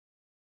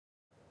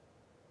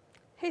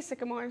Hey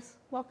Sycamores,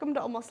 welcome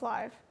to Almost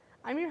Live.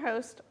 I'm your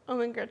host,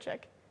 Omen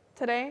Gurchiek.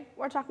 Today,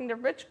 we're talking to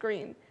Rich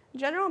Green,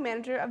 General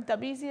Manager of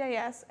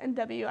WZIS and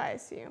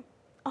WISU.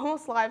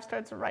 Almost Live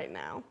starts right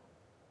now.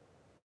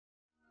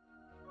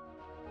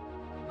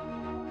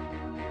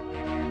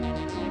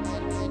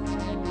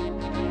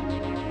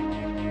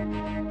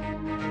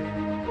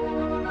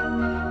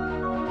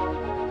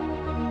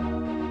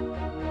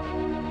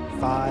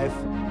 Five,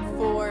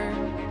 4,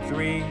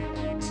 3,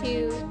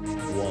 2,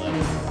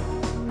 1.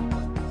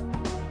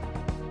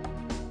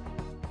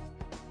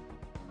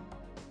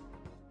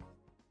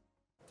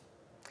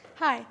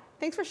 Hi,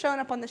 thanks for showing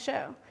up on the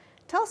show.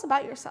 Tell us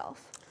about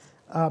yourself.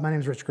 My name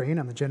is Rich Green.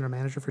 I'm the General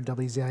Manager for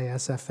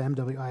WZIS FM,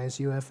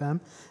 WISU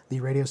FM, the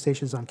radio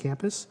stations on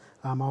campus.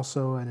 I'm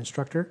also an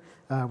instructor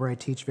where I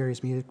teach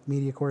various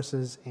media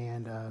courses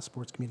and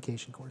sports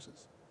communication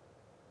courses.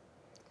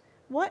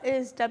 What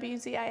is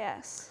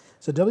WZIS?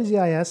 So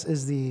WZIS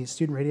is the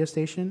student radio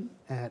station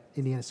at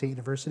Indiana State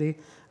University.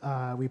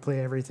 We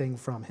play everything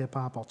from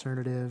hip-hop,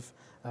 alternative,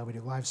 we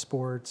do live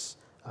sports.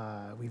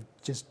 We've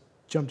just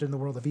jumped in the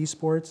world of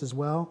esports as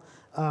well.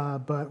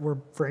 But we're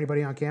for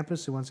anybody on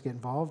campus who wants to get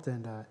involved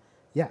and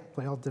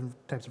play all different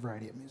types of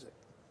variety of music.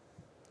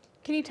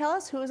 Can you tell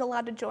us who is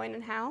allowed to join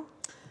and how?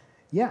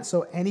 Yeah,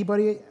 so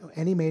anybody,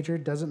 any major,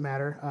 doesn't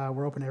matter.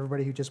 We're open to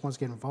everybody who just wants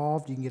to get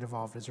involved. You can get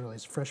involved as early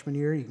as freshman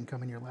year. You can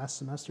come in your last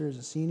semester as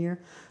a senior.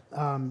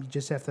 You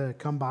just have to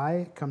come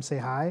by, come say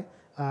hi.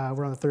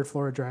 We're on the third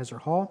floor of Draper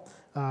Hall.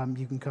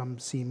 You can come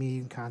see me,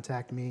 you can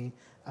contact me.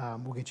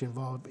 We'll get you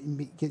involved,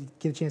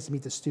 get a chance to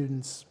meet the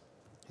students.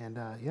 And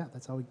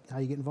that's how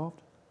you get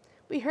involved.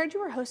 We heard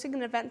you were hosting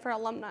an event for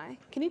alumni.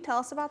 Can you tell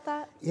us about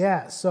that?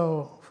 Yeah,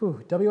 so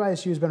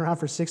WISU has been around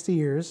for 60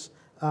 years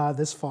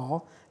this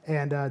fall,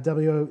 and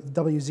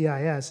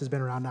WZIS has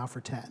been around now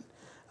for 10.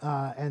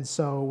 And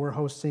so we're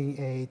hosting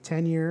a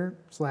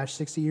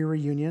 10-year/60-year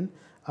reunion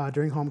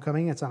during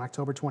homecoming. It's on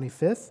October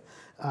 25th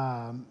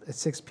at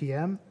 6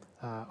 p.m.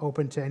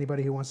 Open to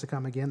anybody who wants to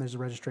come again. There's a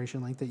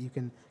registration link that you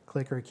can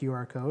click or a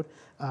QR code.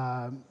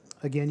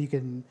 Again, you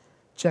can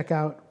check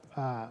out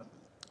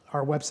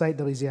our website,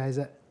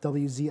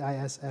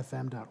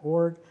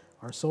 WZISFM.org,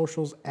 our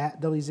socials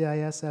at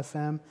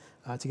WZISFM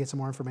to get some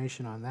more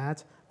information on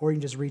that, or you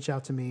can just reach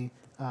out to me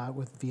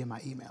via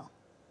my email.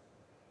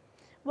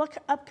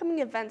 What upcoming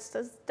events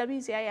does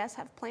WZIS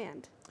have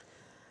planned?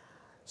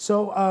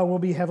 So we'll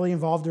be heavily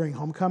involved during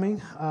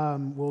homecoming.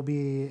 We'll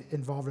be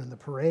involved in the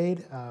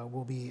parade.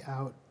 We'll be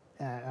out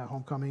at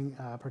homecoming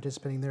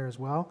participating there as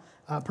well.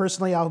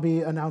 Personally, I'll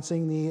be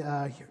announcing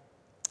the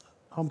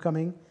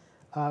homecoming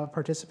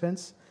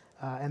participants,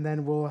 and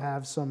then we'll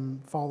have some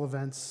fall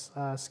events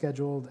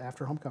scheduled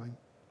after homecoming.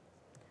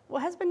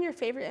 What has been your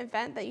favorite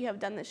event that you have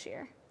done this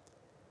year?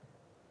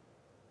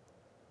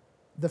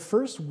 The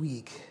first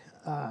week,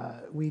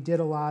 we did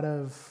a lot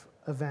of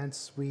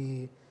events.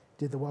 We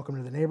did the Welcome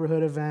to the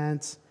Neighborhood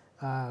event.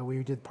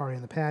 We did Party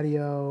on the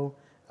Patio.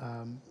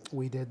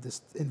 We did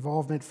this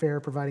involvement fair,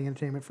 providing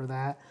entertainment for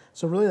that.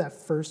 So really that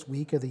first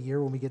week of the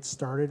year when we get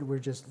started, we're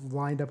just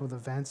lined up with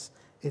events.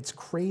 It's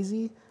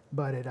crazy,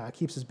 but it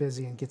keeps us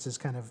busy and gets us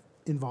kind of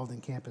involved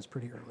in campus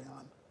pretty early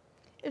on.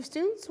 If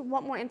students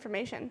want more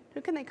information, who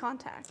can they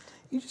contact?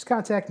 You just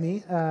contact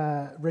me,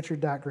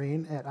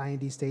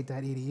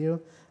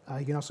 richard.green@indstate.edu.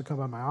 You can also come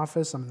by my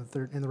office. I'm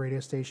in the radio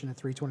station at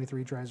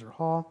 323 Draper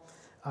Hall.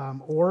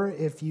 Or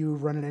if you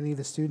run into any of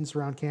the students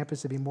around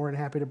campus, I'd be more than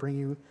happy to bring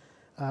you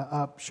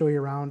up, show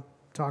you around,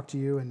 talk to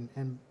you,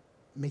 and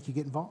make you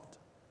get involved.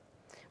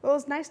 Well, it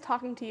was nice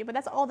talking to you, but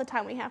that's all the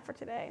time we have for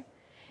today.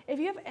 If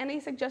you have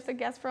any suggested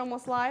guests for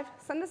Almost Live,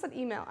 send us an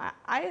email at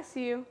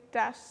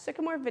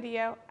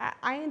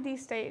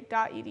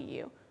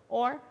isu-sycamorevideo@indstate.edu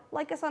or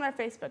like us on our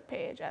Facebook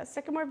page at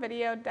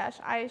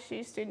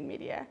sycamorevideo-isu student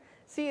media.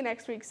 See you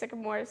next week,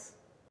 Sycamores.